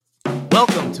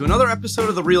welcome to another episode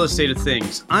of The Real Estate of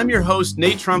Things. I'm your host,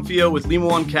 Nate Trumfio with Lima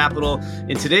One Capital,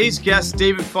 and today's guest,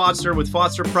 David Pfotzer with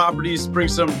Pfotzer Properties,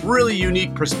 brings some really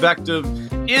unique perspective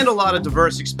and a lot of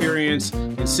diverse experience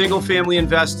in single-family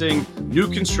investing,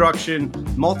 new construction,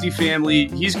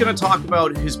 multifamily. He's going to talk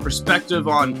about his perspective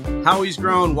on how he's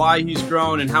grown, why he's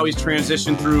grown, and how he's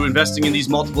transitioned through investing in these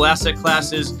multiple asset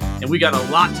classes. And we got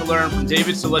a lot to learn from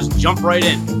David, so let's jump right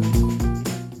in.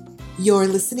 You're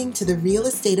listening to the Real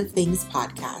Estate of Things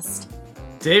podcast.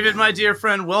 David, my dear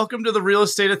friend, welcome to the Real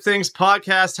Estate of Things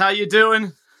podcast. How you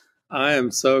doing? I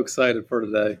am so excited for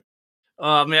today.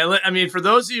 Oh, man. I mean, for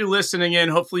those of you listening in,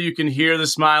 hopefully you can hear the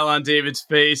smile on David's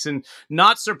face, and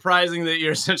not surprising that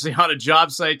you're essentially on a job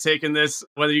site taking this,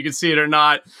 whether you can see it or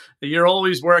not. You're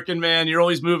always working, man. You're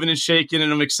always moving and shaking,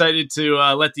 and I'm excited to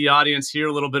let the audience hear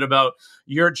a little bit about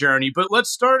your journey. But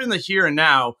let's start in the here and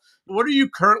now. What are you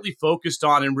currently focused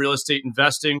on in real estate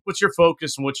investing? What's your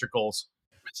focus and what's your goals?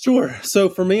 Sure. So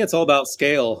for me, it's all about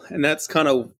scale. And that's kind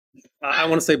of, I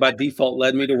want to say by default,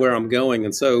 led me to where I'm going.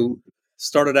 And so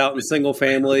started out in single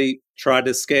family, tried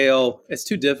to scale. It's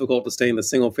too difficult to stay in the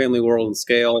single family world and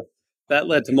scale. That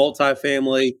led to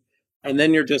multifamily. And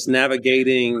then you're just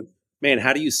navigating, man,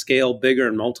 how do you scale bigger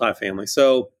in multifamily?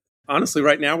 So honestly,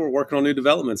 right now we're working on new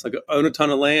developments. I own a ton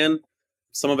of land.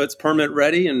 Some of it's permit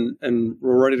ready and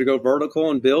we're ready to go vertical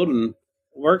and build, and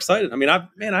we're excited. I mean,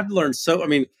 I've learned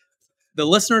the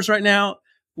listeners right now,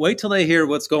 wait till they hear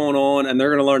what's going on and they're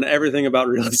going to learn everything about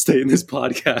real estate in this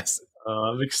podcast.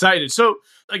 I'm excited. So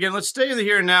again, let's stay in the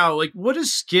here and now. Like, what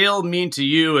does scale mean to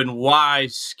you and why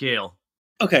scale?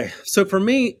 Okay. So for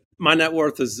me, my net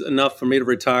worth is enough for me to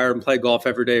retire and play golf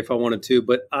every day if I wanted to,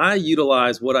 but I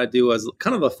utilize what I do as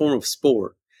kind of a form of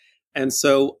sport. And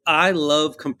so I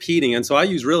love competing. And so I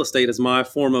use real estate as my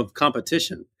form of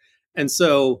competition. And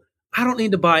so I don't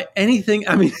need to buy anything.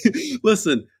 I mean,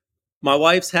 listen, my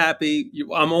wife's happy.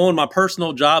 I'm on my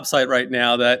personal job site right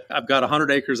now that I've got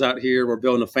 100 acres out here. We're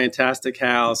building a fantastic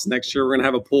house. Next year, we're going to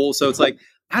have a pool. So it's like,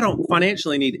 I don't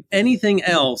financially need anything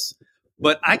else,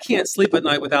 but I can't sleep at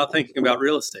night without thinking about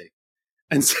real estate.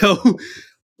 And so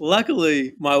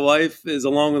luckily, my wife is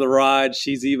along with the ride.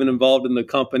 She's even involved in the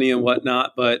company and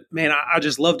whatnot. But man, I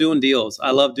just love doing deals.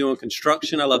 I love doing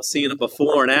construction. I love seeing it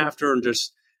before and after and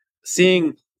just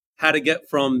seeing how to get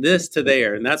from this to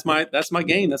there. And that's my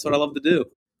game. That's what I love to do.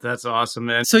 That's awesome,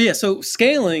 man. So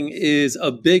scaling is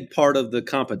a big part of the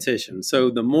competition. So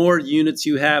the more units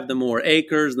you have, the more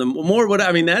acres, the more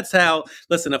that's how,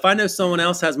 listen, if I know someone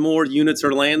else has more units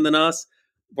or land than us,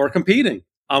 we're competing.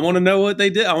 I want to know what they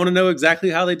did. I want to know exactly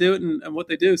how they do it and what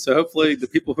they do. So hopefully the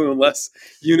people who own less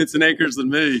units and acres than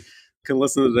me can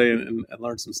listen today and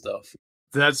learn some stuff.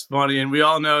 That's funny. And we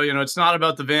all know, it's not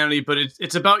about the vanity, but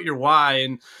it's about your why.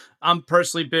 And I'm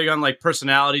personally big on like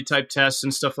personality type tests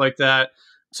and stuff like that.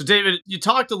 So David, you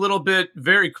talked a little bit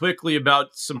very quickly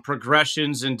about some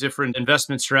progressions and different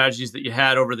investment strategies that you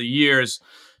had over the years.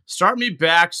 Start me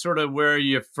back sort of where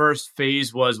your first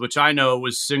phase was, which I know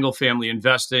was single family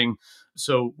investing.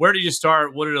 So where did you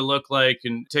start? What did it look like?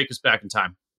 And take us back in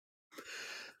time.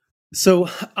 So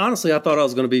honestly, I thought I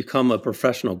was going to become a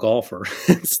professional golfer.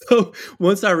 So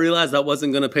once I realized I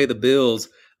wasn't going to pay the bills,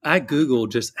 I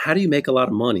Googled just how do you make a lot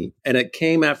of money? And it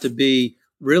came out to be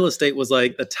real estate was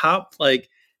like the top,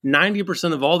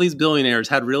 90% of all these billionaires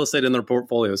had real estate in their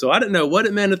portfolio. So I didn't know what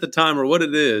it meant at the time or what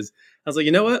it is. I was like,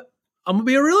 you know what? I'm going to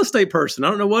be a real estate person. I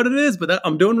don't know what it is, but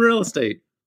I'm doing real estate.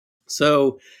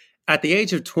 So at the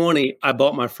age of 20, I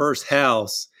bought my first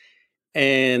house.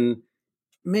 And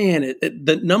man,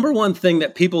 the number one thing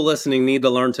that people listening need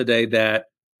to learn today, that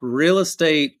real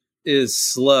estate is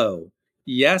slow.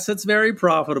 Yes, it's very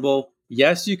profitable.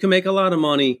 Yes, you can make a lot of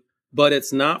money, but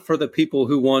it's not for the people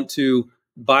who want to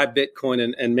buy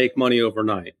Bitcoin and make money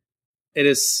overnight. It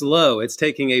is slow. It's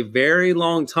taking a very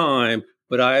long time,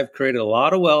 but I've created a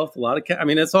lot of wealth,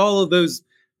 it's all of those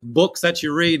books that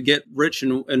you read, Get Rich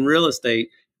in Real Estate,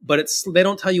 but they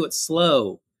don't tell you it's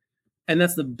slow. And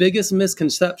that's the biggest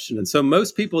misconception. And so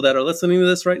most people that are listening to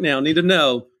this right now need to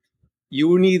know you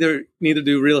will either need to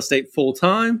do real estate full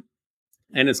time,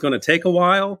 and it's going to take a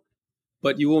while,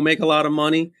 but you will make a lot of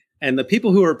money. And the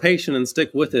people who are patient and stick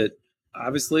with it,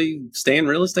 obviously stay in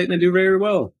real estate and they do very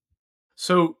well.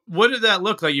 So what did that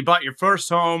look like? You bought your first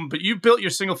home, but you built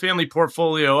your single family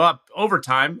portfolio up over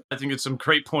time. I think it's some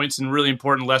great points and really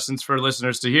important lessons for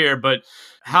listeners to hear. But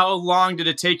how long did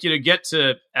it take you to get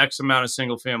to X amount of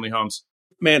single family homes?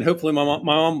 Man, hopefully my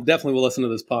mom definitely will listen to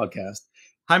this podcast.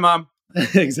 Hi, Mom.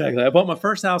 Exactly. I bought my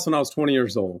first house when I was 20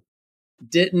 years old.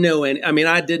 Didn't know any.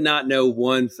 I did not know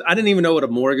I didn't even know what a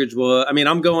mortgage was.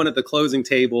 I'm going at the closing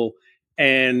table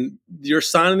And you're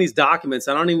signing these documents.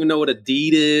 I don't even know what a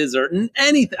deed is or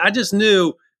anything. I just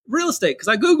knew real estate because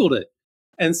I Googled it.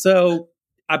 And so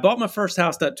I bought my first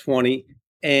house at 20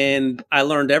 and I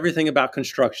learned everything about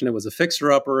construction. It was a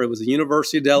fixer-upper. It was a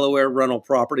University of Delaware rental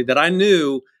property that I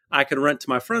knew I could rent to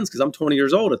my friends because I'm 20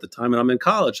 years old at the time and I'm in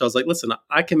college. So I was like, listen,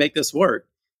 I can make this work.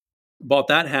 Bought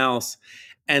that house.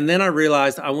 And then I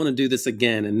realized I want to do this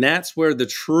again. And that's where the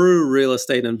true real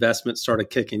estate investment started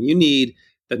kicking. You need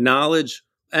the knowledge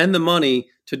and the money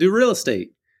to do real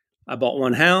estate. I bought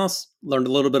one house, learned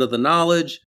a little bit of the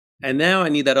knowledge, and now I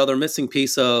need that other missing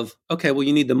piece of, okay, well,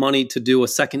 you need the money to do a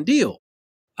second deal.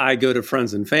 I go to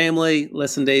friends and family.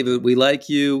 Listen, David, we like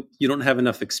you. You don't have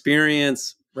enough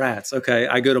experience. Rats. Okay.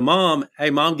 I go to mom.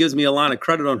 Hey, mom gives me a line of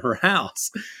credit on her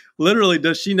house. Literally,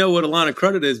 does she know what a line of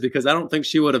credit is? Because I don't think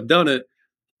she would have done it.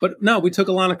 But no, we took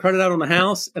a line of credit out on the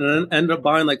house and then ended up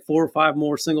buying like 4 or 5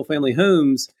 more single family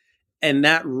homes. And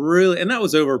that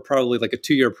was over probably like a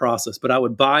 2-year process, but I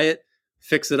would buy it,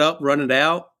 fix it up, run it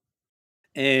out.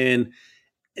 And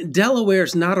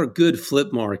Delaware's not a good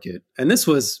flip market. And this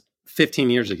was 15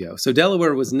 years ago. So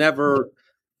Delaware was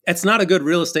it's not a good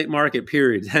real estate market,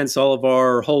 period. Hence all of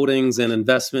our holdings and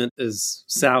investment is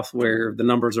south where the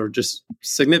numbers are just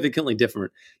significantly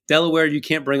different. Delaware, you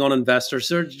can't bring on investors.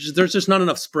 There's just not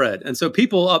enough spread. And so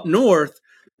people up north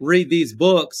read these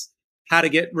books, How to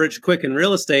Get Rich Quick in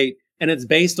Real Estate, and it's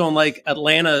based on like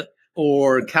Atlanta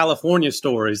or California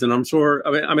stories. And I'm sure,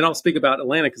 I'll speak about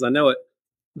Atlanta because I know it.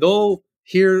 They'll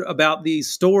hear about these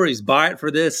stories, buy it for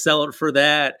this, sell it for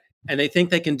that, and they think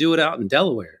they can do it out in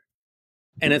Delaware.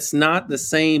 And it's not the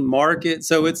same market.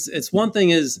 So it's one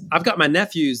thing is I've got my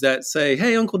nephews that say,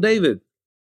 hey, Uncle David,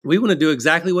 we want to do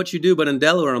exactly what you do, but in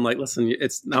Delaware. I'm like, listen,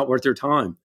 it's not worth your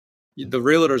time. The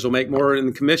realtors will make more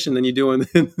in commission than you do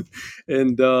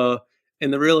in the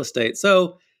real estate.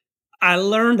 So I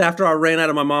learned after I ran out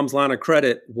of my mom's line of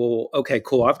credit, well, okay,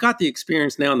 cool. I've got the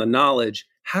experience now and the knowledge.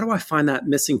 How do I find that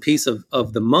missing piece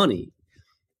of the money?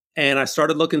 And I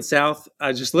started looking south.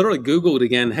 I just literally Googled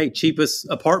again, hey, cheapest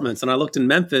apartments. And I looked in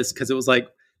Memphis because it was like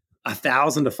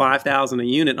 1,000 to 5,000 a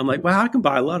unit. I'm like, wow, I can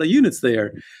buy a lot of units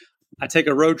there. I take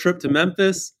a road trip to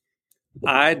Memphis.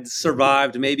 I'd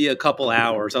survived maybe a couple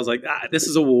hours. I was like, this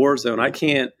is a war zone. I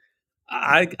can't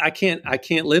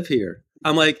live here.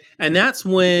 I'm like, and that's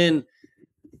when,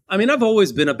 I've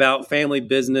always been about family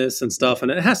business and stuff, and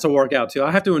it has to work out too.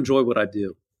 I have to enjoy what I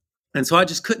do. And so I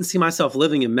just couldn't see myself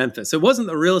living in Memphis. It wasn't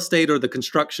the real estate or the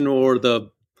construction or the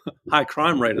high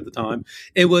crime rate at the time.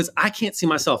 It was, I can't see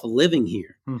myself living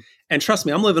here. And trust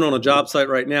me, I'm living on a job site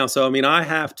right now. So, I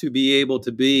have to be able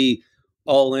to be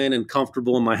all in and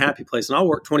comfortable in my happy place. And I'll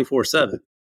work 24/7.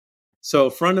 So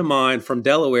a friend of mine from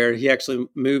Delaware, he actually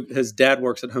moved, his dad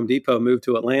works at Home Depot, moved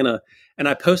to Atlanta. And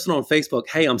I posted on Facebook,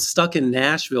 hey, I'm stuck in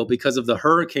Nashville because of the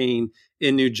hurricane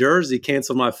in New Jersey,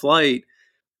 canceled my flight.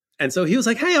 And so he was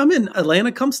like, hey, I'm in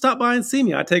Atlanta. Come stop by and see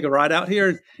me. I take a ride out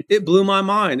here. It blew my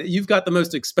mind. You've got the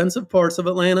most expensive parts of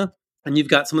Atlanta and you've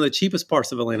got some of the cheapest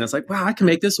parts of Atlanta. It's like, wow, I can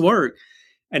make this work.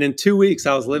 And in 2 weeks,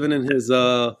 I was living in his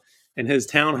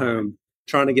townhome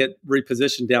trying to get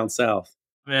repositioned down south.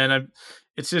 Man,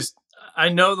 I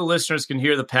know the listeners can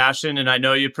hear the passion, and I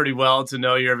know you pretty well to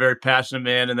know you're a very passionate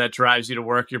man, and that drives you to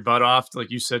work your butt off, like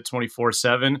you said,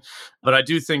 24/7. But I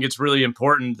do think it's really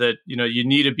important that, you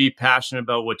need to be passionate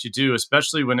about what you do,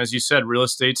 especially when, as you said, real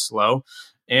estate's slow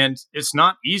and it's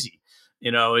not easy.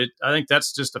 I think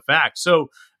that's just a fact. So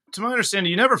to my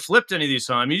understanding, you never flipped any of these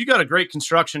homes. You got a great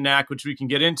construction knack, which we can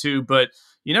get into, but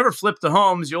you never flipped the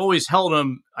homes. You always held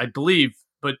them, I believe,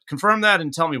 but confirm that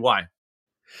and tell me why.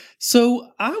 So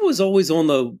I was always on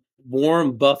the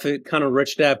Warren Buffett kind of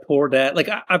rich dad, poor dad. Like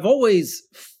I've always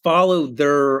followed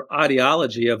their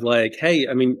ideology of like, hey,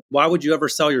 why would you ever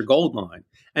sell your gold mine?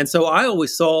 And so I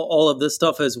always saw all of this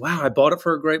stuff as, wow, I bought it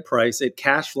for a great price. It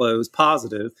cash flows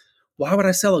positive. Why would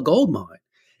I sell a gold mine?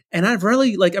 And I've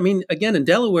really again, in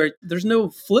Delaware, there's no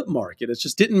flip market. It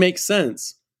just didn't make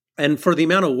sense. And for the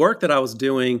amount of work that I was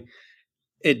doing,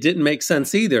 it didn't make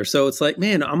sense either. So it's like,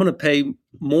 man, I'm going to pay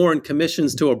more in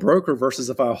commissions to a broker versus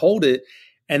if I hold it.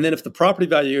 And then if the property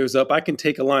value goes up, I can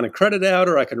take a line of credit out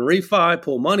or I can refi,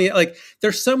 pull money. Like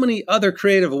there's so many other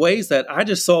creative ways that I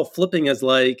just saw flipping as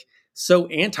like so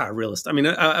anti-real estate.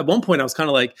 At one point I was kind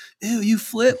of like, ew, you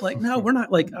flip? Like, no, we're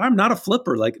not, like, I'm not a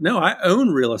flipper. Like, no, I own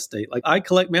real estate. Like I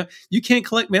collect mail. You can't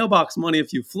collect mailbox money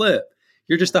if you flip.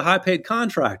 You're just a high paid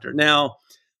contractor. Now,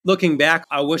 looking back,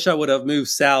 I wish I would have moved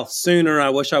south sooner. I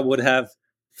wish I would have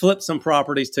flipped some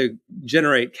properties to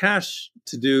generate cash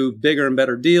to do bigger and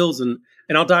better deals. And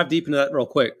I'll dive deep into that real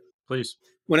quick. Please.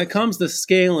 When it comes to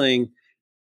scaling,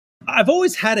 I've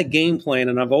always had a game plan,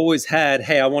 and I've always had,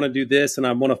 hey, I want to do this and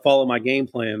I want to follow my game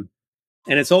plan.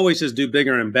 And it's always just do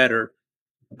bigger and better.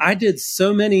 I did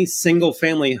so many single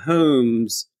family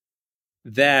homes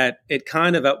that it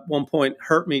kind of at one point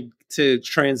hurt me to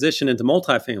transition into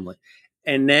multifamily.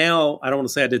 And now I don't want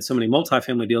to say I did so many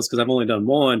multifamily deals because I've only done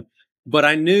one, but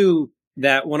I knew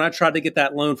that when I tried to get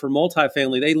that loan for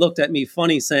multifamily, they looked at me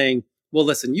funny saying, well,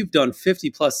 listen, you've done 50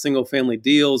 plus single family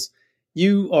deals.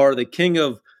 You are the king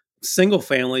of single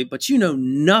family, but you know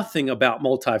nothing about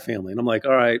multifamily. And I'm like,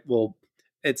 all right, well,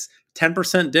 it's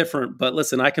 10% different, but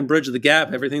listen, I can bridge the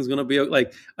gap. Everything's going to be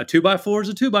like a 2x4 is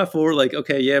a 2x4. Like,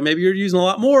 okay, yeah, maybe you're using a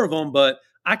lot more of them, but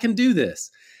I can do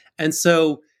this. And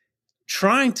so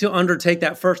trying to undertake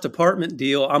that first apartment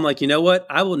deal, I'm like, you know what?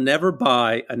 I will never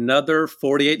buy another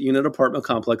 48 unit apartment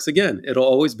complex again. It'll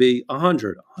always be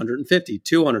 100, 150,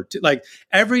 200. Like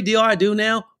every deal I do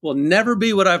now will never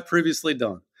be what I've previously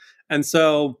done. And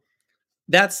so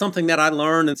that's something that I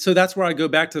learned. And so that's where I go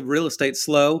back to real estate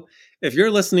slow. If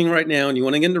you're listening right now and you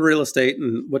want to get into real estate,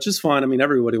 and which is fine, I mean,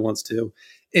 everybody wants to,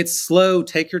 it's slow,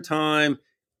 take your time,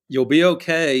 you'll be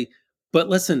okay. But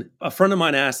listen, a friend of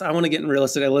mine asked, I want to get in real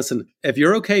estate. Listen, if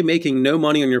you're okay making no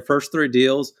money on your first 3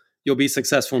 deals, you'll be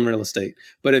successful in real estate.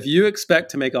 But if you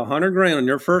expect to make 100 grand on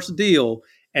your first deal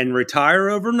and retire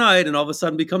overnight and all of a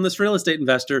sudden become this real estate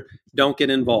investor, don't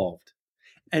get involved.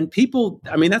 And people,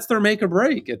 I mean, that's their make or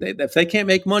break. If they can't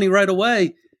make money right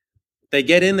away, they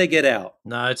get in, they get out.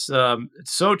 No, it's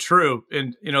so true.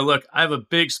 And, look, I have a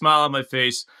big smile on my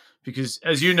face because,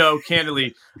 as you know,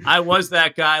 candidly, I was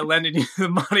that guy lending you the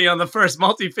money on the first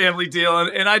multifamily deal.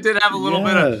 And I did have a little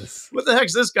bit of, what the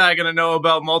heck's this guy going to know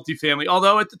about multifamily?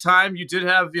 Although at the time you did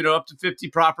have, up to 50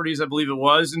 properties, I believe it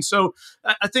was. And so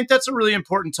I think that's a really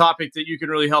important topic that you can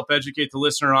really help educate the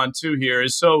listener on too here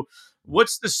is so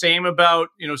what's the same about,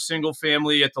 single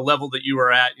family at the level that you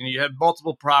were at? You have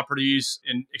multiple properties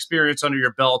and experience under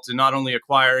your belt and not only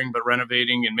acquiring, but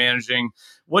renovating and managing.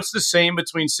 What's the same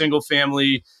between single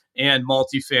family and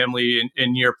multifamily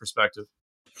in your perspective?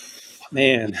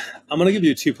 Man, I'm going to give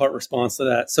you a 2-part response to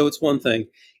that. So it's one thing,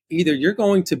 either you're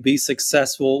going to be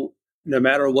successful no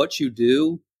matter what you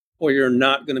do, or you're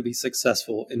not going to be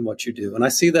successful in what you do. And I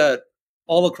see that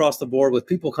all across the board with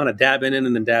people kind of dabbing in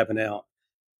and then dabbing out.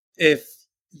 If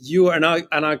you are, and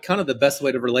I kind of the best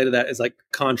way to relate to that is like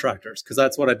contractors, because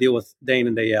that's what I deal with day in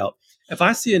and day out. If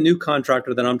I see a new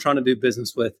contractor that I'm trying to do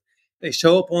business with, they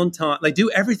show up on time, they do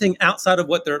everything outside of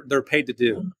what they're paid to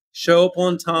do. Show up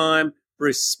on time,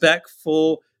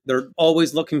 respectful. They're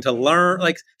always looking to learn.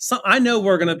 Like I know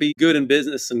we're going to be good in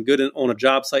business and good on a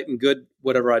job site and good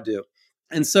whatever I do.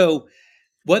 And so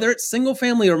whether it's single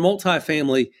family or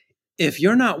multifamily, if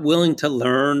you're not willing to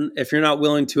learn, if you're not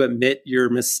willing to admit your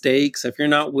mistakes, if you're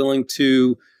not willing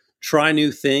to try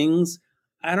new things,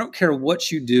 I don't care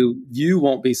what you do, you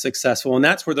won't be successful. And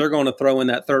that's where they're going to throw in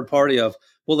that third party of,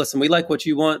 well, listen, we like what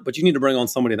you want, but you need to bring on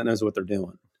somebody that knows what they're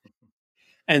doing.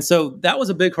 And so that was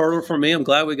a big hurdle for me. I'm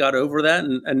glad we got over that.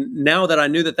 And now that I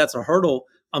knew that that's a hurdle,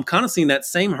 I'm kind of seeing that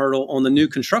same hurdle on the new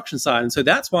construction side. And so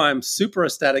that's why I'm super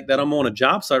ecstatic that I'm on a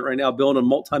job site right now, building a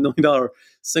multi-million-dollar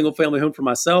single family home for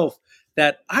myself,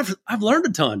 that I've learned a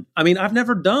ton. I mean, I've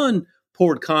never done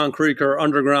poured concrete or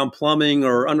underground plumbing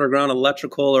or underground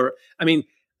electrical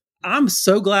I'm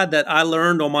so glad that I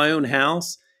learned on my own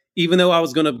house, even though I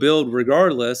was going to build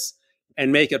regardless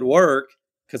and make it work,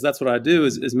 because that's what I do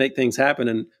is make things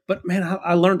happen. But man,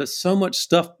 I learned so much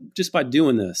stuff just by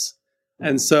doing this.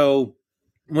 And so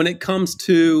when it comes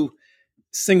to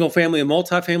single family and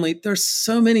multifamily, there's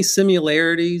so many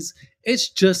similarities. It's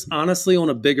just honestly on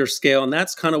a bigger scale. And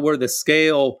that's kind of where the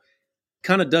scale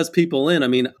kind of does people in. I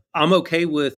mean, I'm okay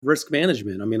with risk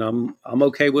management. I mean, I'm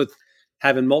okay with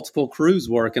having multiple crews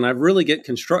work, and I really get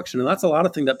construction. And that's a lot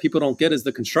of things that people don't get is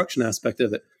the construction aspect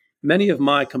of it. Many of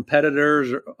my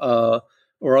competitors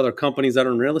or other companies that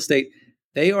are in real estate,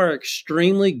 they are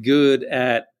extremely good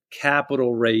at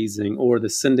capital raising or the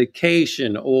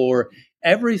syndication or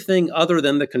everything other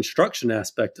than the construction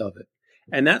aspect of it.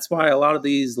 And that's why a lot of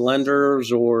these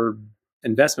lenders or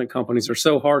investment companies are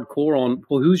so hardcore on,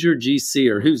 well, who's your GC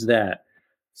or who's that?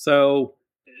 So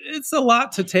it's a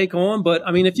lot to take on. But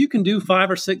I mean, if you can do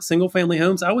 5 or 6 single family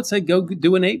homes, I would say go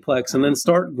do an 8-plex and then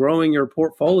start growing your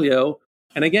portfolio.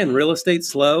 And again, real estate's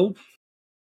slow.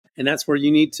 And that's where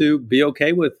you need to be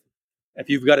okay with, if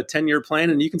you've got a 10-year plan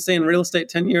and you can stay in real estate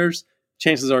 10 years,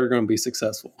 chances are you're going to be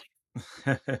successful.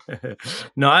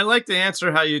 No, I like to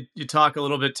answer how you talk a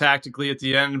little bit tactically at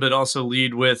the end, but also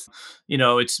lead with,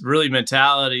 it's really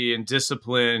mentality and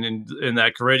discipline and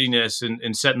that grittiness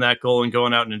and setting that goal and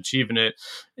going out and achieving it.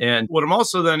 And what I'm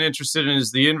also then interested in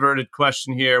is the inverted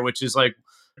question here, which is like,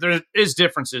 There is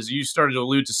differences. You started to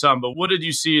allude to some, but what did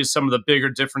you see as some of the bigger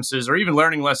differences or even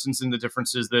learning lessons in the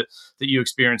differences that you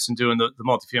experienced in doing the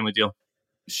multifamily deal?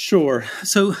 Sure.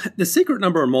 So the secret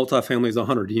number of multifamily is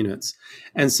 100 units.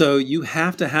 And so you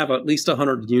have to have at least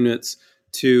 100 units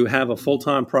to have a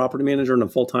full-time property manager and a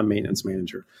full-time maintenance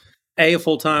manager. A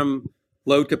full-time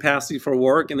load capacity for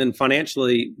work, and then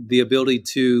financially the ability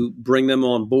to bring them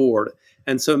on board.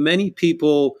 And so many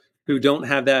people who don't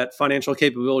have that financial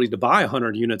capability to buy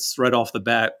 100 units right off the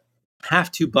bat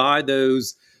have to buy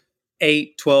those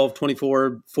 8, 12,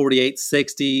 24, 48,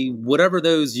 60, whatever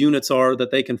those units are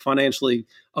that they can financially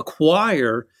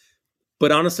acquire.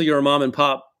 But honestly, you're a mom and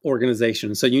pop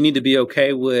organization. So you need to be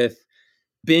okay with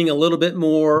being a little bit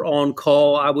more on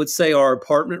call. I would say our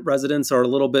apartment residents are a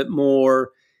little bit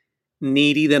more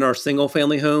needy than our single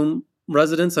family home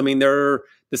residents. I mean, the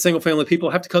single family people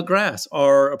have to cut grass.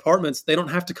 Our apartments, they don't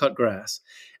have to cut grass.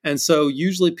 And so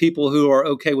usually people who are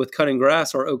okay with cutting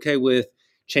grass are okay with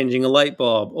changing a light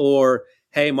bulb, or,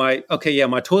 hey, my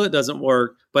toilet doesn't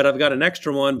work, but I've got an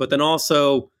extra one. But then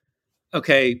also,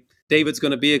 okay, David's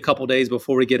going to be a couple days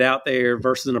before we get out there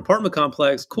versus an apartment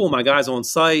complex. Cool. My guy's on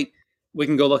site. We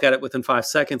can go look at it within 5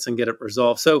 seconds and get it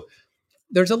resolved. So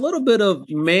there's a little bit of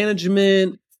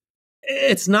management.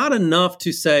 It's not enough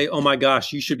to say, oh my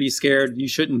gosh, you should be scared. You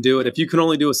shouldn't do it. If you can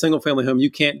only do a single family home, you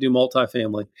can't do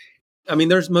multifamily. I mean,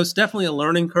 there's most definitely a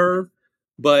learning curve,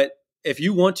 but if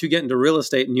you want to get into real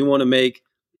estate and you want to make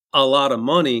a lot of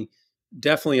money,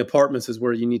 definitely apartments is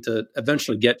where you need to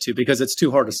eventually get to, because it's too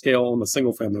hard to scale in the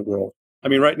single family world. I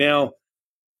mean, right now,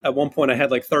 at one point I had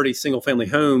like 30 single family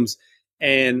homes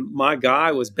and my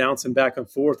guy was bouncing back and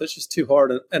forth. It's just too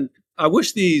hard. And I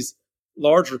wish these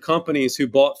larger companies who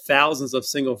bought thousands of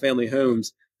single family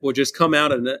homes would just come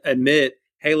out and admit,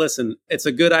 hey, listen, it's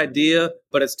a good idea,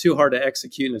 but it's too hard to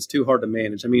execute and it's too hard to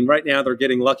manage. I mean, right now they're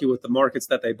getting lucky with the markets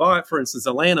that they bought. For instance,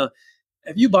 Atlanta,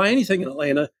 if you buy anything in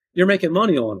Atlanta, you're making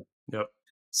money on it. Yep.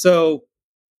 So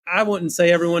I wouldn't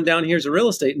say everyone down here is a real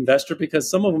estate investor, because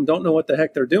some of them don't know what the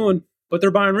heck they're doing, but they're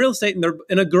buying real estate and they're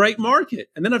in a great market.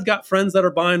 And then I've got friends that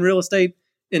are buying real estate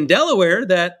in Delaware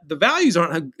that the values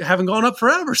haven't gone up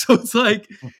forever. So it's like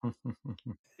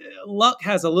luck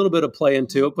has a little bit of play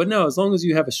into it, but no, as long as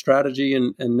you have a strategy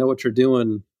and know what you're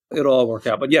doing, it'll all work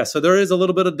out. But yeah, so there is a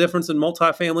little bit of difference in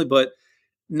multifamily, but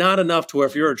not enough to where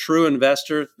if you're a true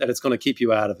investor that it's going to keep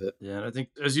you out of it. Yeah, and I think,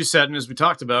 as you said, and as we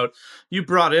talked about, you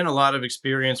brought in a lot of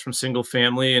experience from single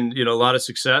family and, a lot of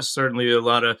success, certainly a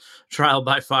lot of trial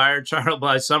by fire, trial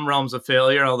by some realms of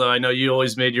failure, although I know you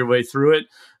always made your way through it.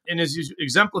 And as you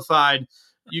exemplified,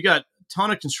 you got a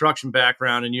ton of construction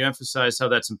background and you emphasized how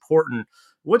that's important.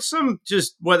 What's some,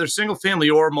 just whether single family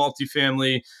or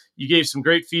multifamily, you gave some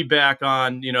great feedback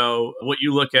on, what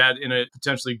you look at in a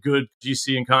potentially good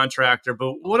GC and contractor,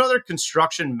 but what other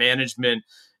construction management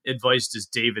advice does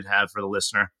David have for the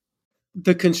listener?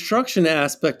 The construction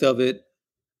aspect of it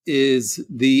is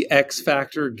the X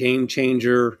factor, game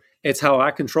changer. It's how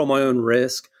I control my own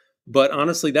risk. But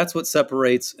honestly, that's what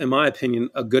separates, in my opinion,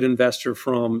 a good investor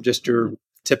from just your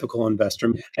typical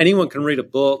investor. Anyone can read a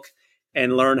book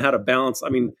and learn how to balance. I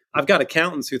mean, I've got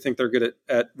accountants who think they're good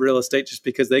at real estate just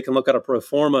because they can look at a pro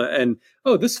forma and,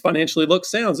 oh, this financially looks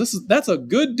sound. That's a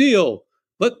good deal.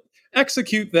 Let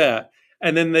execute that.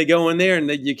 And then they go in there and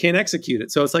you can't execute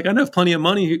it. So it's like, I know plenty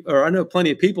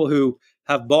of people who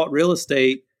have bought real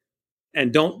estate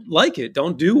and don't like it,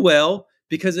 don't do well,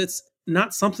 because it's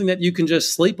not something that you can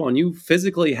just sleep on. You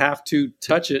physically have to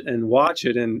touch it and watch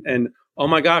it and oh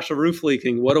my gosh, a roof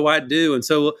leaking. What do I do? And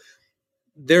so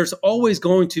there's always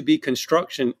going to be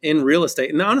construction in real estate.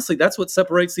 And honestly, that's what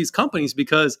separates these companies,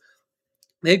 because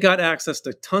they've got access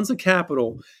to tons of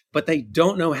capital, but they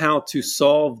don't know how to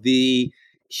solve the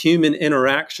human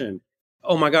interaction.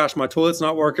 Oh my gosh, my toilet's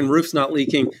not working, roof's not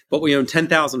leaking, but we own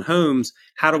 10,000 homes.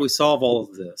 How do we solve all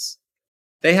of this?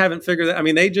 They haven't figured that. I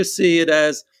mean, they just see it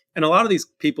as, and a lot of these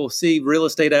people see real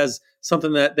estate as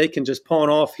something that they can just pawn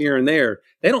off here and there.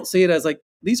 They don't see it as like,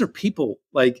 these are people.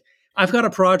 Like, I've got a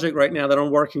project right now that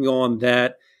I'm working on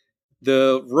that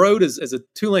the road is a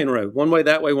 2-lane road, one way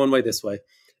that way, one way this way.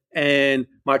 And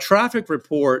my traffic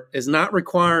report is not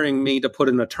requiring me to put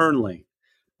in a turn lane.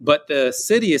 But the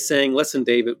city is saying, listen,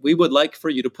 David, we would like for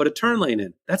you to put a turn lane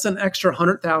in. That's an extra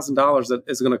 $100,000 that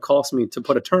is going to cost me to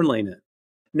put a turn lane in.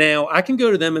 Now, I can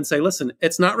go to them and say, listen,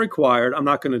 it's not required. I'm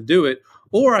not going to do it.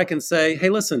 Or I can say, hey,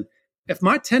 listen, if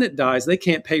my tenant dies, they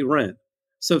can't pay rent.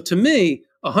 So to me,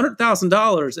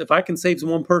 $100,000, if I can save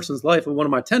one person's life with one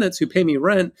of my tenants who pay me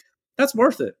rent, that's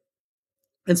worth it.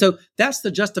 And so that's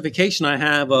the justification I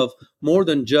have of more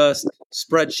than just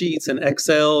spreadsheets and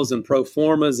Excels and pro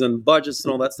formas and budgets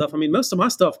and all that stuff. I mean, most of my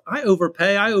stuff, I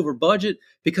overpay, I over budget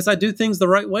because I do things the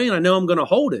right way and I know I'm going to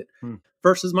hold it.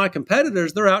 Versus my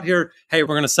competitors, they're out here, hey,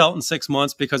 we're going to sell it in 6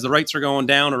 months because the rates are going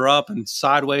down or up and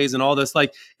sideways and all this.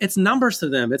 Like, it's numbers to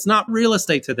them. It's not real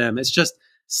estate to them. It's just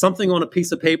something on a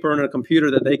piece of paper and a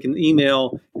computer that they can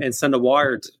email and send a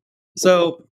wire to.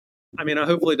 So, I mean,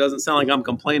 hopefully it doesn't sound like I'm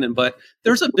complaining, but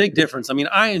there's a big difference. I mean,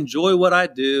 I enjoy what I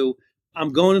do.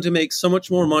 I'm going to make so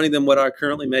much more money than what I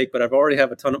currently make, but I've already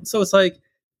have a ton of, so it's like,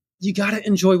 you got to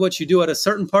enjoy what you do at a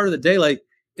certain part of the day. Like,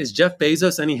 is Jeff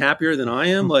Bezos any happier than I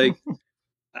am? Like,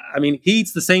 I mean, he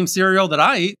eats the same cereal that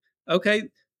I eat. Okay.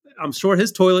 I'm sure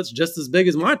his toilet's just as big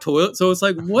as my toilet. So it's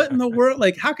like, what in the world?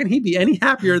 Like, how can he be any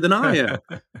happier than I am?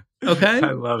 Okay.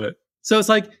 I love it. So it's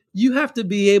like, you have to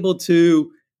be able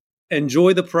to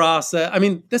enjoy the process. I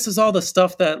mean, this is all the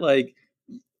stuff that, like,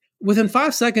 within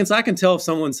 5 seconds, I can tell if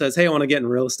someone says, hey, I want to get in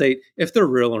real estate, if they're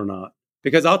real or not.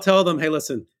 Because I'll tell them, hey,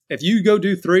 listen, if you go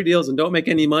do 3 deals and don't make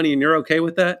any money and you're okay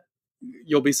with that,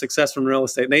 you'll be successful in real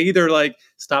estate. And they either like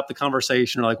stop the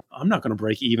conversation or like, I'm not going to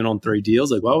break even on 3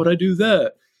 deals. Like, why would I do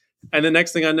that? And the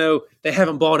next thing I know, they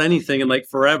haven't bought anything in like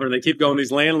forever. They keep going to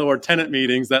these landlord tenant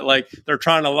meetings that like they're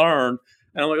trying to learn.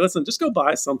 And I'm like, listen, just go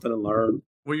buy something and learn.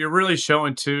 What you're really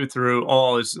showing too through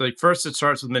all is like, first it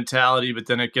starts with mentality, but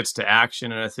then it gets to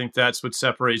action. And I think that's what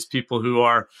separates people who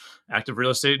are active real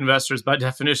estate investors by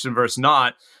definition versus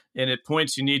not. And at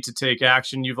points you need to take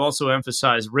action. You've also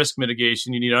emphasized risk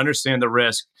mitigation. You need to understand the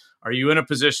risk. Are you in a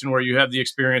position where you have the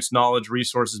experience, knowledge,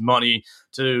 resources, money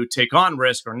to take on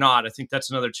risk or not? I think that's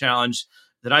another challenge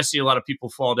that I see a lot of people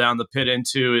fall down the pit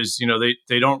into is, you know,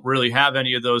 they don't really have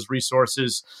any of those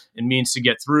resources and means to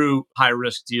get through high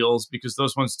risk deals because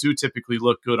those ones do typically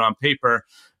look good on paper.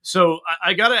 So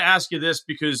I got to ask you this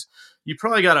because you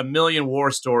probably got a million war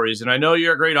stories. And I know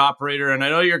you're a great operator and I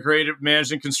know you're great at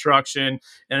managing construction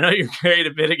and I know you're great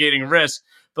at mitigating risk.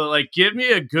 But like, give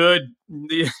me a good,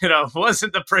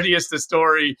 wasn't the prettiest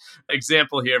story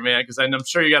example here, man, because I'm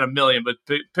sure you got a million, but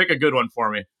pick a good one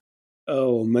for me.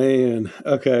 Oh, man.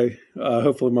 Okay.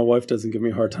 Hopefully my wife doesn't give me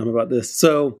a hard time about this.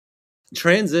 So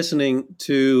transitioning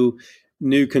to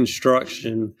new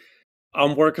construction,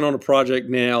 I'm working on a project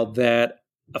now that,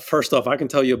 first off, I can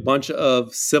tell you a bunch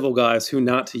of civil guys who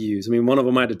not to use. I mean, one of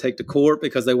them I had to take to court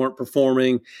because they weren't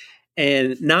performing.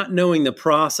 And not knowing the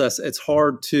process, it's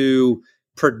hard to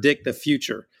predict the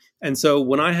future. And so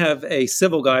when I have a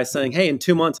civil guy saying, hey, in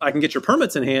 2 months, I can get your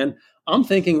permits in hand, I'm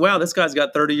thinking, wow, this guy's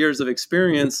got 30 years of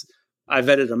experience. I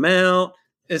vetted him out.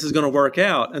 This is going to work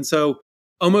out. And so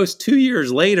almost 2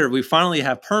 years later, we finally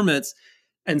have permits.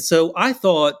 And so I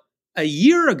thought a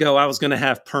year ago I was going to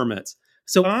have permits.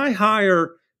 So I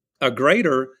hire a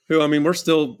grader who, I mean, we're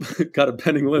still got a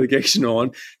pending litigation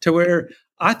on to where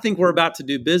I think we're about to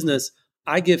do business.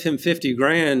 I give him 50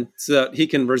 grand so that he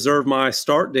can reserve my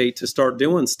start date to start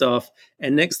doing stuff.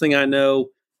 And next thing I know,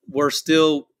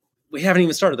 we haven't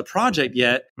even started the project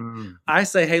yet. I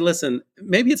say, hey, listen,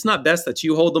 maybe it's not best that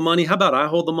you hold the money. How about I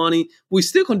hold the money? We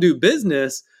still can do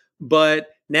business, but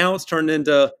now it's turned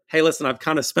into, hey, listen, I've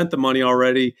kind of spent the money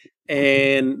already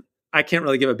and I can't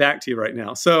really give it back to you right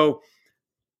now. So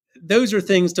those are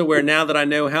things to where now that I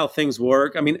know how things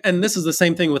work, I mean, and this is the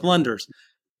same thing with lenders.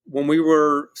 When we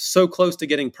were so close to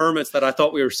getting permits that I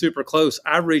thought we were super close,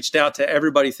 I reached out to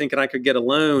everybody thinking I could get a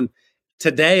loan.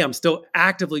 Today, I'm still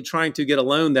actively trying to get a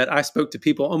loan that I spoke to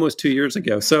people almost 2 years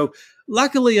ago. So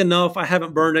luckily enough, I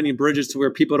haven't burned any bridges to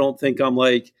where people don't think I'm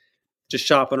like just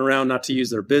shopping around not to use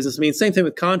their business. I mean, same thing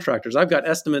with contractors. I've got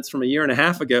estimates from a year and a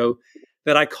half ago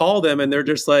that I call them and they're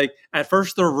just like, at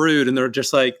first they're rude and they're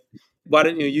just like, why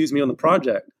didn't you use me on the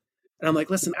project? And I'm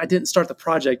like, listen, I didn't start the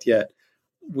project yet.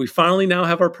 We finally now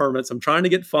have our permits. I'm trying to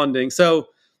get funding. So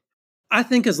I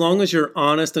think as long as you're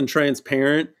honest and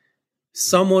transparent,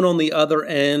 someone on the other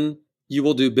end you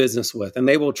will do business with, and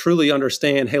they will truly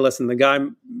understand, hey, listen, the guy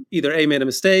either A, made a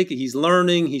mistake, he's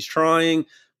learning, he's trying,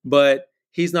 but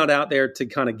he's not out there to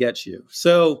kind of get you.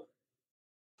 So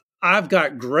I've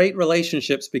got great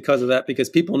relationships because of that, because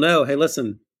people know, hey,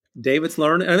 listen, David's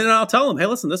learning. And then I'll tell them, hey,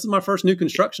 listen, this is my first new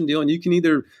construction deal, and you can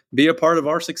either be a part of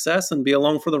our success and be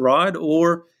along for the ride,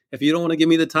 or if you don't want to give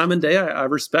me the time and day, I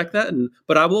respect that.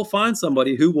 But I will find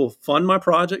somebody who will fund my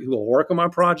project, who will work on my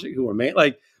project, who will make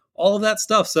like all of that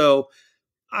stuff. So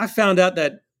I found out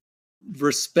that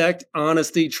respect,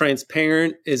 honesty,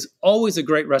 transparent is always a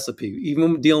great recipe.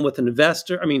 Even when dealing with an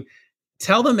investor, I mean,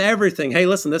 tell them everything. Hey,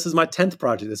 listen, this is my 10th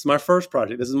project. This is my first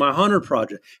project. This is my 100th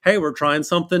project. Hey, we're trying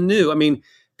something new. I mean,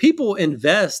 people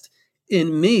invest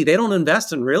in me. They don't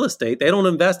invest in real estate. They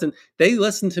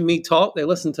listen to me talk. They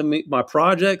listen to me, my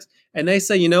projects, and they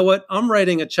say, you know what? I'm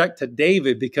writing a check to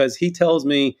David because he tells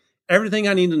me everything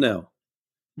I need to know.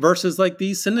 Versus like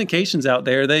these syndications out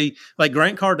there, they like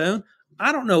Grant Cardone.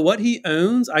 I don't know what he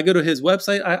owns. I go to his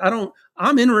website.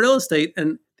 I'm in real estate,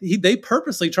 and they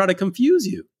purposely try to confuse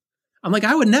you. I'm like,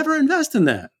 I would never invest in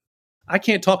that. I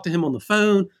can't talk to him on the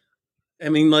phone. I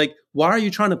mean, like, why are you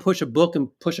trying to push a book and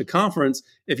push a conference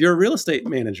if you're a real estate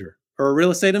manager or a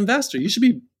real estate investor? You should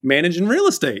be managing real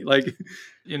estate. Like,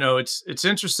 it's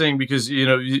interesting because,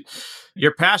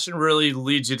 your passion really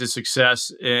leads you to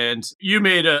success. And you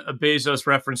made a Bezos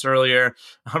reference earlier.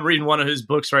 I'm reading one of his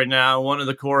books right now. One of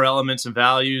the core elements and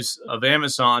values of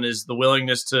Amazon is the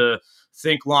willingness to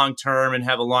think long-term and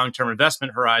have a long-term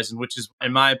investment horizon, which is,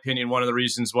 in my opinion, one of the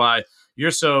reasons why you're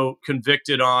so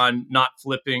convicted on not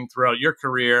flipping throughout your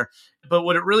career. But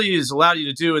what it really has allowed you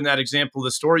to do in that example,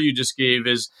 the story you just gave,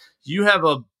 is you have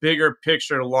a bigger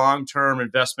picture, long-term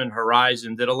investment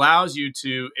horizon that allows you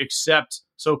to accept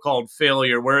so-called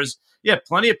failure. Whereas,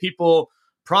 plenty of people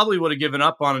probably would have given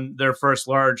up on their first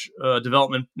large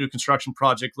development, new construction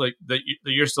project like that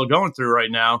you're still going through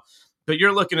right now. But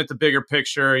you're looking at the bigger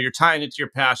picture, you're tying it to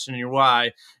your passion and your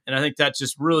why. And I think that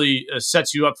just really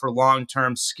sets you up for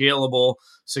long-term scalable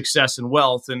success and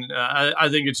wealth. And I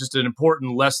think it's just an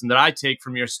important lesson that I take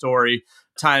from your story,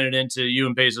 tying it into you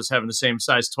and Bezos having the same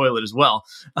size toilet as well.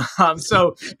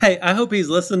 So, hey, I hope he's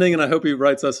listening, and I hope he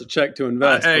writes us a check to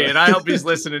invest. And I hope he's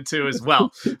listening too as well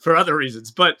for other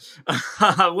reasons. But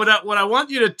what I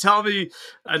want you to tell me,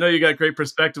 I know you got great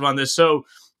perspective on this. So,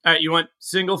 you went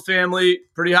single family,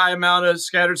 pretty high amount of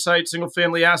scattered site, single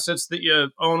family assets that you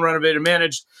own, renovated,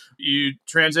 managed. You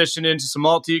transitioned into some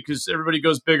multi because everybody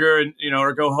goes bigger and,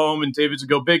 or go home, and David's a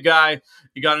go big guy.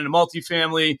 You got into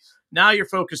multifamily. Now you're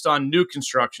focused on new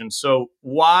construction. So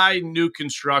why new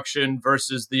construction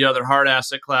versus the other hard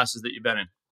asset classes that you've been in?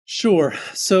 Sure.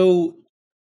 So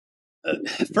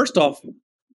first off,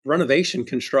 renovation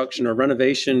construction or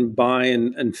renovation buy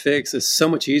and fix is so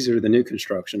much easier than new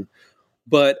construction.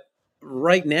 But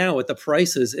right now at the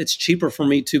prices, it's cheaper for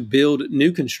me to build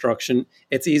new construction.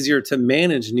 It's easier to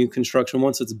manage new construction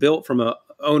once it's built from a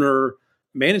owner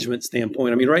management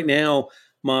standpoint. I mean, right now,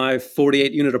 my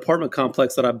 48 unit apartment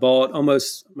complex that I bought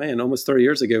almost 30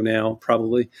 years ago now,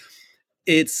 probably,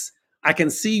 I can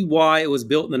see why it was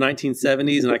built in the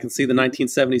 1970s, and I can see the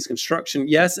 1970s construction.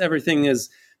 Yes, everything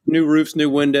is new roofs, new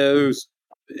windows.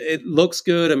 It looks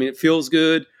good. I mean, it feels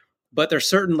good. But there's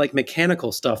certain like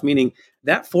mechanical stuff, meaning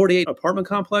that 48 apartment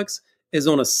complex is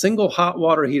on a single hot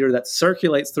water heater that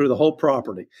circulates through the whole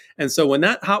property. And so when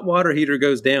that hot water heater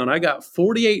goes down, I got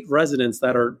 48 residents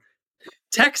that are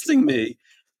texting me,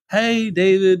 hey,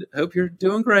 David, hope you're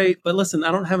doing great. But listen,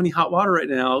 I don't have any hot water right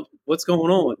now. What's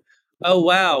going on? Oh,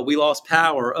 wow, we lost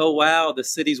power. Oh, wow, the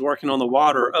city's working on the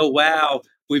water. Oh, wow,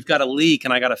 we've got a leak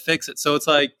and I got to fix it. So it's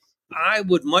like, I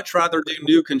would much rather do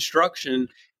new construction.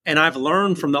 And I've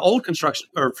learned from the old construction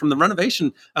or from the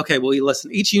renovation, okay, well,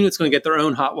 listen, each unit's going to get their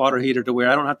own hot water heater to where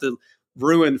I don't have to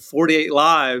ruin 48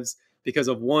 lives because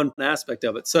of one aspect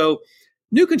of it. So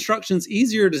new construction's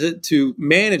easier to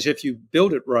manage if you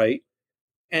build it right.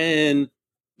 And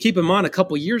keep in mind, a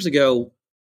couple of years ago,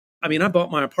 I mean, I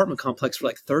bought my apartment complex for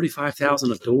like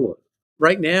 $35,000 a door.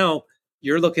 Right now,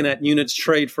 you're looking at units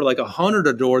trade for like $100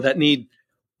 a door that need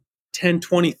 10,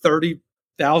 20,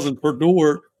 30,000 per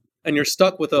door. And you're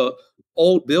stuck with a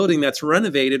old building that's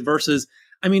renovated versus,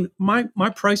 I mean, my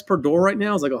price per door right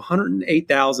now is like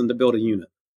 $108,000 to build a unit.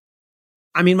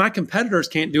 I mean, my competitors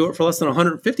can't do it for less than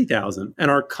 $150,000,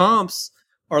 and our comps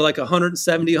are like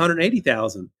 $170,000,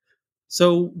 $180,000.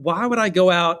 So why would I go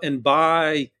out and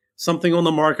buy something on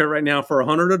the market right now for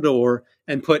 $100 a door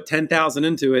and put $10,000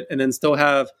 into it and then still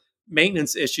have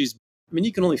maintenance issues? I mean,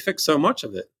 you can only fix so much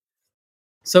of it.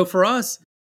 So for us,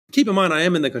 keep in mind, I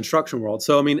am in the construction world.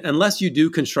 So, I mean, unless you do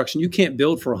construction, you can't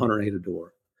build for $108 a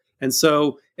door. And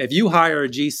so if you hire a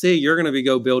GC, you're going to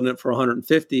go building it for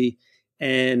 $150.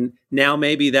 And now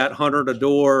maybe that $100 a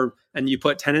door and you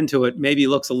put 10 into it, maybe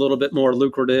looks a little bit more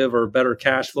lucrative or better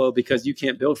cash flow because you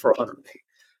can't build for $108.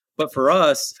 But for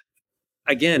us,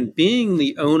 again, being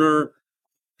the owner,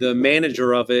 the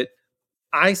manager of it,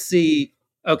 I see,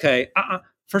 okay,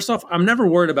 first off, I'm never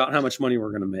worried about how much money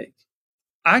we're going to make.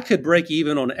 I could break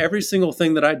even on every single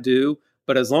thing that I do,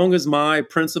 but as long as my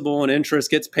principal and interest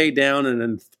gets paid down and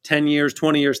in 10 years,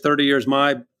 20 years, 30 years,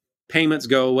 my payments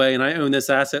go away and I own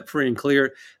this asset free and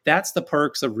clear, that's the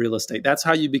perks of real estate. That's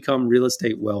how you become real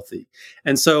estate wealthy.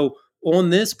 And so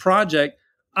on this project,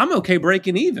 I'm okay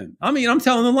breaking even. I mean, I'm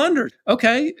telling the lender,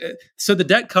 okay, so the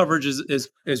debt coverage is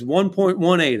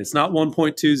 1.18. It's not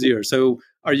 1.20. So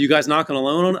are you guys not going to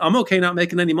loan on it? I'm okay not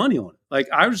making any money on it. Like,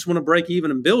 I just want to break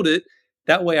even and build it.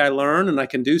 That way I learn and I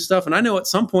can do stuff. And I know at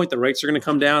some point the rates are going to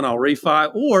come down. I'll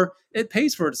refi, or it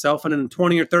pays for itself. And in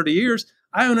 20 or 30 years,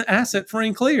 I own an asset free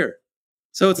and clear.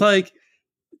 So it's like,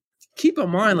 keep in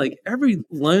mind, like, every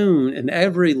loan and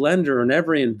every lender and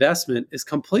every investment is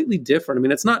completely different. I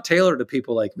mean, it's not tailored to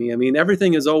people like me. I mean,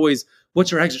 everything is always,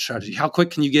 what's your exit strategy? How quick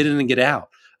can you get in and get out?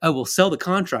 Oh, well, sell the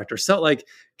contract, or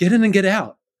get in and get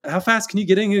out. How fast can you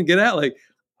get in and get out? Like,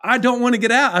 I don't want to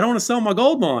get out. I don't want to sell my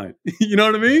gold mine. You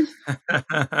know what I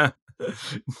mean?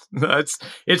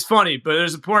 It's funny, but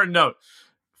there's an important note.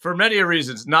 For many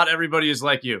reasons, not everybody is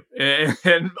like you,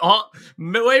 and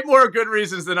way more good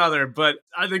reasons than other. But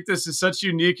I think this is such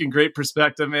unique and great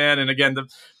perspective, man. And again,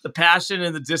 the passion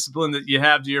and the discipline that you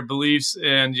have to your beliefs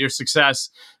and your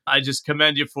success, I just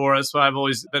commend you for. That's why I've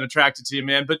always been attracted to you,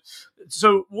 man. But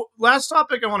so last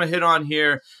topic I want to hit on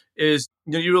here is,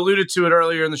 you alluded to it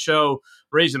earlier in the show,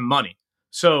 raising money.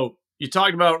 So you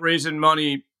talked about raising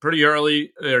money pretty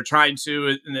early, or trying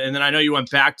to, and then I know you went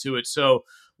back to it. So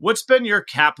what's been your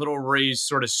capital raise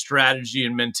sort of strategy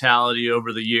and mentality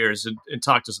over the years? And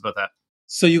talk to us about that.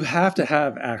 So you have to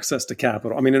have access to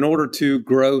capital. I mean, in order to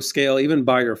grow, scale, even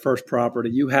buy your first property,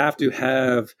 you have to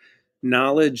have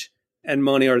knowledge and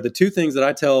money are the two things that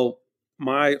I tell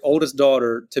my oldest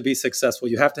daughter to be successful.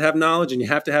 You have to have knowledge and you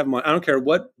have to have money. I don't care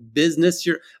what business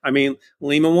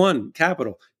Lima One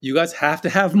Capital, you guys have to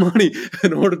have money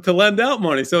in order to lend out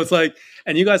money. So it's like,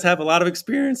 and you guys have a lot of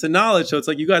experience and knowledge. So it's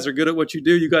like, you guys are good at what you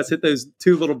do. You guys hit those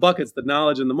two little buckets, the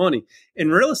knowledge and the money.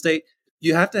 In real estate,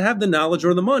 you have to have the knowledge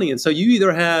or the money. And so you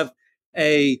either have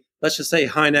let's just say,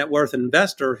 high net worth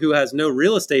investor who has no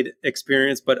real estate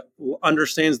experience, but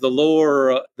understands the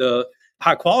lore, the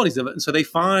high qualities of it. And so they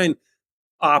find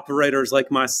operators like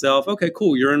myself. Okay,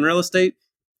 cool. You're in real estate.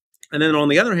 And then on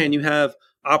the other hand, you have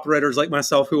operators like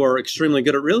myself who are extremely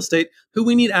good at real estate, who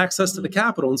we need access to the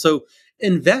capital. And so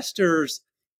investors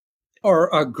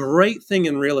are a great thing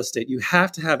in real estate. You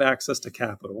have to have access to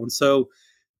capital. And so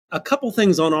a couple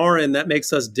things on our end that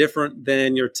makes us different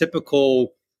than your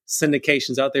typical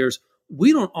syndications out there is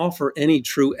we don't offer any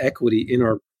true equity in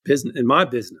our business, in my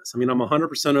business. I mean, I'm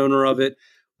 100% owner of it.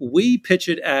 We pitch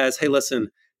it as, hey, listen,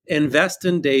 invest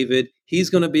in David. He's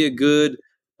going to be a good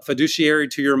fiduciary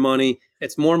to your money.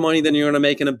 It's more money than you're going to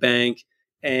make in a bank.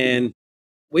 And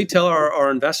we tell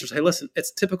our investors, hey, listen,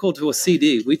 it's typical to a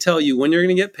CD. We tell you when you're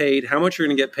going to get paid, how much you're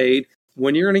going to get paid,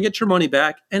 when you're going to get your money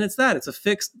back. And it's a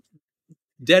fixed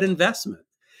debt investment.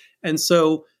 And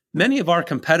so many of our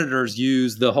competitors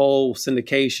use the whole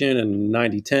syndication and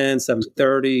 90-10,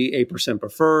 70-30, 8%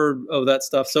 preferred, that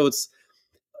stuff. So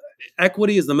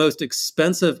equity is the most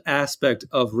expensive aspect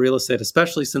of real estate,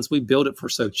 especially since we build it for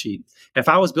so cheap. If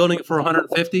I was building it for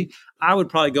 150, I would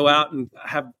probably go out and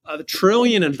have a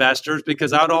trillion investors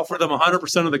because I'd offer them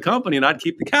 100% of the company and I'd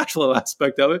keep the cash flow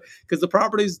aspect of it because the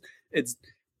property's, it's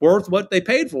worth what they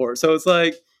paid for. So it's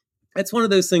like, it's one of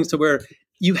those things to where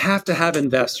you have to have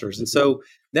investors. And so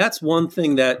that's one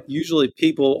thing that usually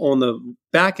people on the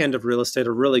back end of real estate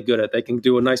are really good at. They can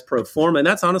do a nice pro forma. And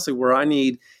that's honestly where I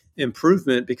need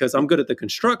improvement because I'm good at the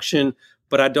construction,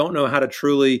 but I don't know how to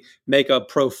truly make a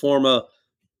pro forma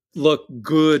look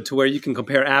good to where you can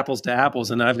compare apples to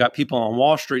apples. And I've got people on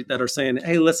Wall Street that are saying,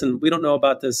 hey, listen, we don't know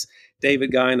about this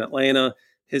David guy in Atlanta.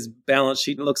 His balance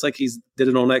sheet looks like he's did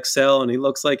it on Excel and he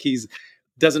looks like he's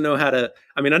doesn't know how to,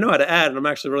 I mean, I know how to add and I'm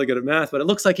actually really good at math, but it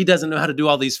looks like he doesn't know how to do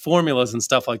all these formulas and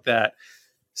stuff like that.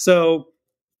 So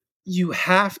you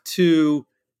have to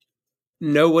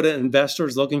know what an investor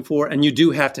is looking for, and you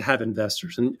do have to have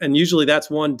investors. And usually that's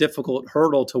one difficult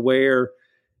hurdle to where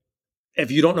if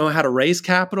you don't know how to raise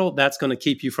capital, that's going to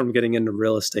keep you from getting into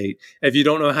real estate. If you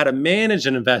don't know how to manage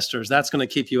an investors, that's going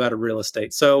to keep you out of real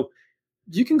estate. So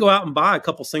you can go out and buy a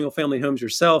couple single family homes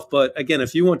yourself. But again,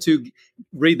 if you want to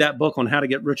read that book on how to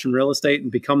get rich in real estate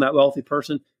and become that wealthy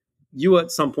person, you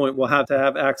at some point will have to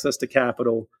have access to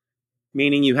capital,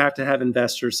 meaning you have to have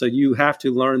investors. So you have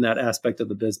to learn that aspect of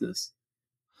the business.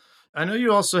 I know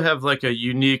you also have like a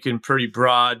unique and pretty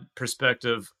broad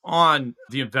perspective on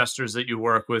the investors that you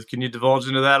work with. Can you divulge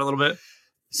into that a little bit?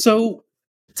 So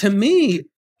to me,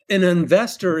 an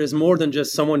investor is more than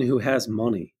just someone who has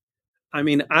money. I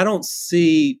mean, I don't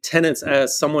see tenants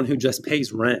as someone who just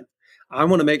pays rent. I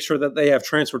want to make sure that they have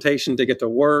transportation to get to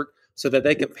work so that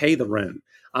they can pay the rent.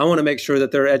 I want to make sure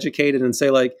that they're educated and say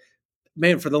like,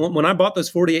 man, when I bought those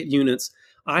 48 units,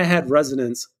 I had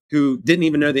residents who didn't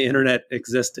even know the internet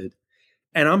existed.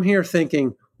 And I'm here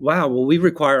thinking, wow, well, we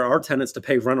require our tenants to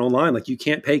pay rent online. Like, you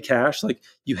can't pay cash. Like,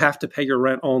 you have to pay your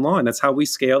rent online. That's how we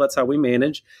scale. That's how we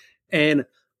manage. And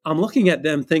I'm looking at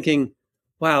them thinking,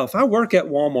 wow, if I work at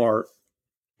Walmart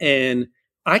and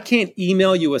I can't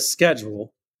email you a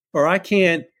schedule, or I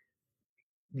can't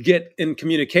get in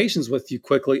communications with you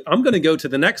quickly, I'm going to go to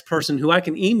the next person who I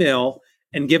can email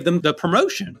and give them the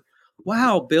promotion.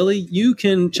 Wow, Billy, you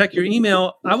can check your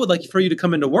email. I would like for you to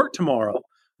come into work tomorrow.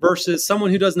 Versus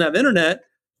someone who doesn't have internet.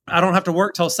 I don't have to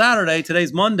work till Saturday.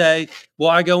 Today's Monday.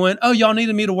 Well, I go in, oh, y'all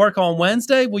needed me to work on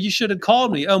Wednesday? Well, you should have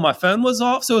called me. Oh, my phone was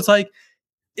off. So it's like,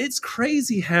 it's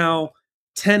crazy how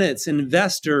tenants,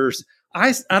 investors,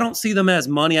 I don't see them as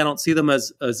money. I don't see them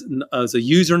as a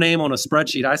username on a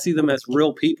spreadsheet. I see them as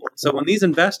real people. So when these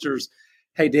investors,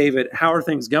 hey, David, how are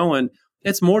things going?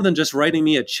 It's more than just writing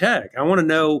me a check. I want to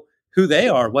know who they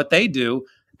are, what they do,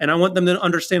 and I want them to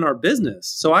understand our business.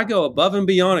 So I go above and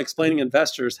beyond explaining to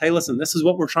investors, hey, listen, this is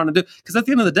what we're trying to do. Because at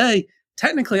the end of the day,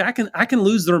 technically, I can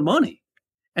lose their money.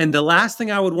 And the last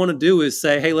thing I would want to do is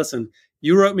say, hey, listen,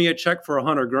 you wrote me a check for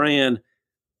 $100,000.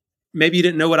 Maybe you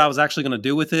didn't know what I was actually going to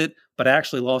do with it, but I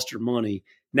actually lost your money.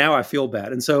 Now I feel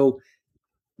bad. And so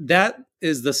that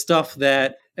is the stuff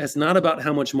that it's not about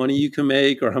how much money you can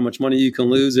make or how much money you can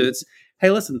lose. It's, hey,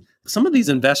 listen, some of these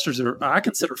investors I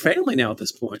consider family now at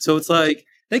this point. So it's like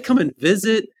they come and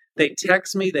visit, they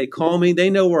text me, they call me, they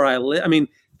know where I live. I mean,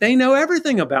 they know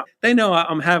everything about me. They know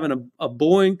I'm having a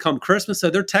boy come Christmas. So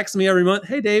they're texting me every month.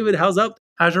 Hey, David, how's up?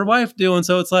 How's your wife doing?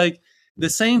 So it's like the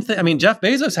same thing. I mean, Jeff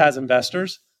Bezos has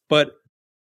investors, but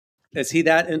is he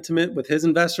that intimate with his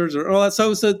investors or all that?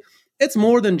 So it's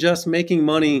more than just making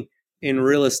money in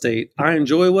real estate. I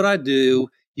enjoy what I do.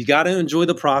 You got to enjoy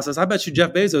the process. I bet you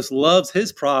Jeff Bezos loves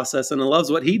his process and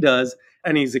loves what he does,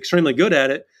 and he's extremely good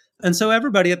at it. And so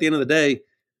everybody at the end of the day,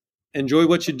 enjoy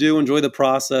what you do, enjoy the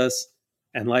process,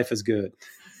 and life is good.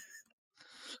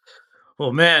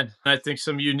 Well, man, I think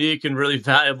some unique and really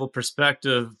valuable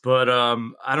perspective, but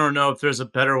I don't know if there's a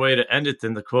better way to end it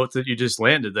than the quote that you just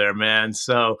landed there, man.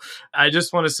 So I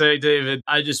just want to say, David,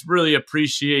 I just really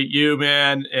appreciate you,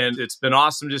 man. And it's been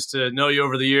awesome just to know you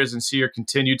over the years and see your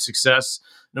continued success.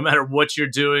 No matter what you're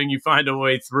doing, you find a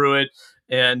way through it.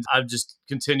 And I'm just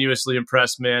continuously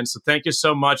impressed, man. So thank you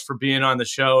so much for being on the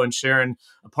show and sharing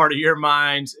a part of your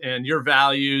mind and your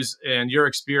values and your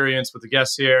experience with the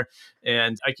guests here.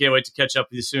 And I can't wait to catch up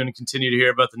with you soon and continue to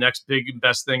hear about the next big and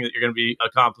best thing that you're going to be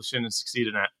accomplishing and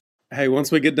succeeding at. Hey,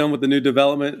 once we get done with the new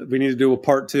development, we need to do a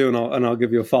part 2, and I'll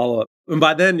give you a follow-up. And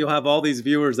by then, you'll have all these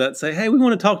viewers that say, hey, we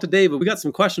want to talk to David. We got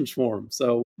some questions for him.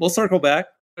 So we'll circle back.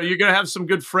 You're going to have some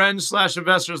good friends /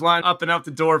 investors line up and out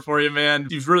the door for you, man.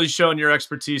 You've really shown your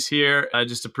expertise here. I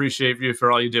just appreciate you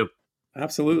for all you do.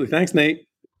 Absolutely. Thanks, Nate.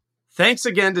 Thanks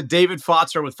again to David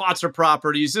Pfotzer with Pfotzer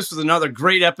Properties. This was another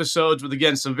great episode with,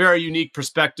 again, some very unique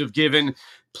perspective given.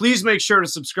 Please make sure to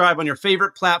subscribe on your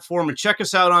favorite platform and check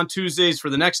us out on Tuesdays for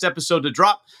the next episode to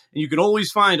drop. And you can always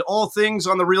find all things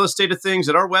on the Real Estate of Things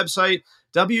at our website,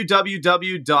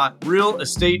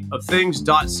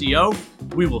 www.realestateofthings.co.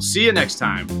 We will see you next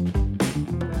time.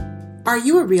 Are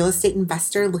you a real estate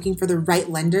investor looking for the right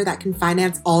lender that can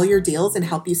finance all your deals and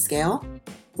help you scale?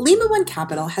 Lima One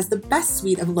Capital has the best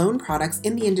suite of loan products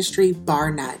in the industry,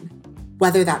 bar none.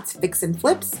 Whether that's fix and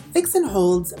flips, fix and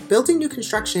holds, building new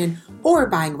construction, or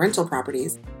buying rental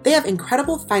properties, they have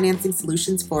incredible financing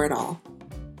solutions for it all.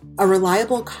 A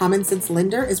reliable, common-sense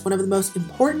lender is one of the most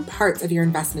important parts of your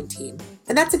investment team,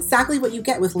 and that's exactly what you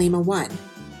get with Lima One.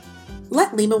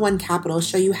 Let Lima One Capital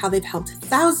show you how they've helped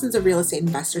thousands of real estate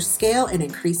investors scale and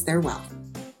increase their wealth.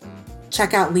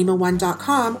 Check out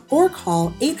limaone.com or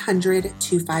call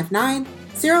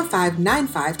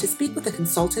 800-259-0595 to speak with a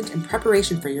consultant in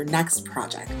preparation for your next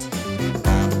project.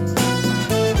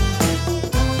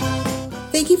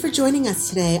 Thank you for joining us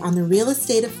today on the Real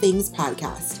Estate of Things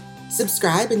podcast.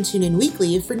 Subscribe and tune in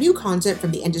weekly for new content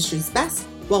from the industry's best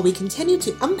while we continue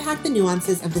to unpack the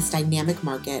nuances of this dynamic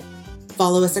market.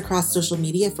 Follow us across social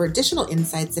media for additional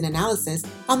insights and analysis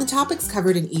on the topics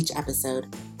covered in each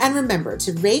episode. And remember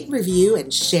to rate, review,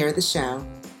 and share the show.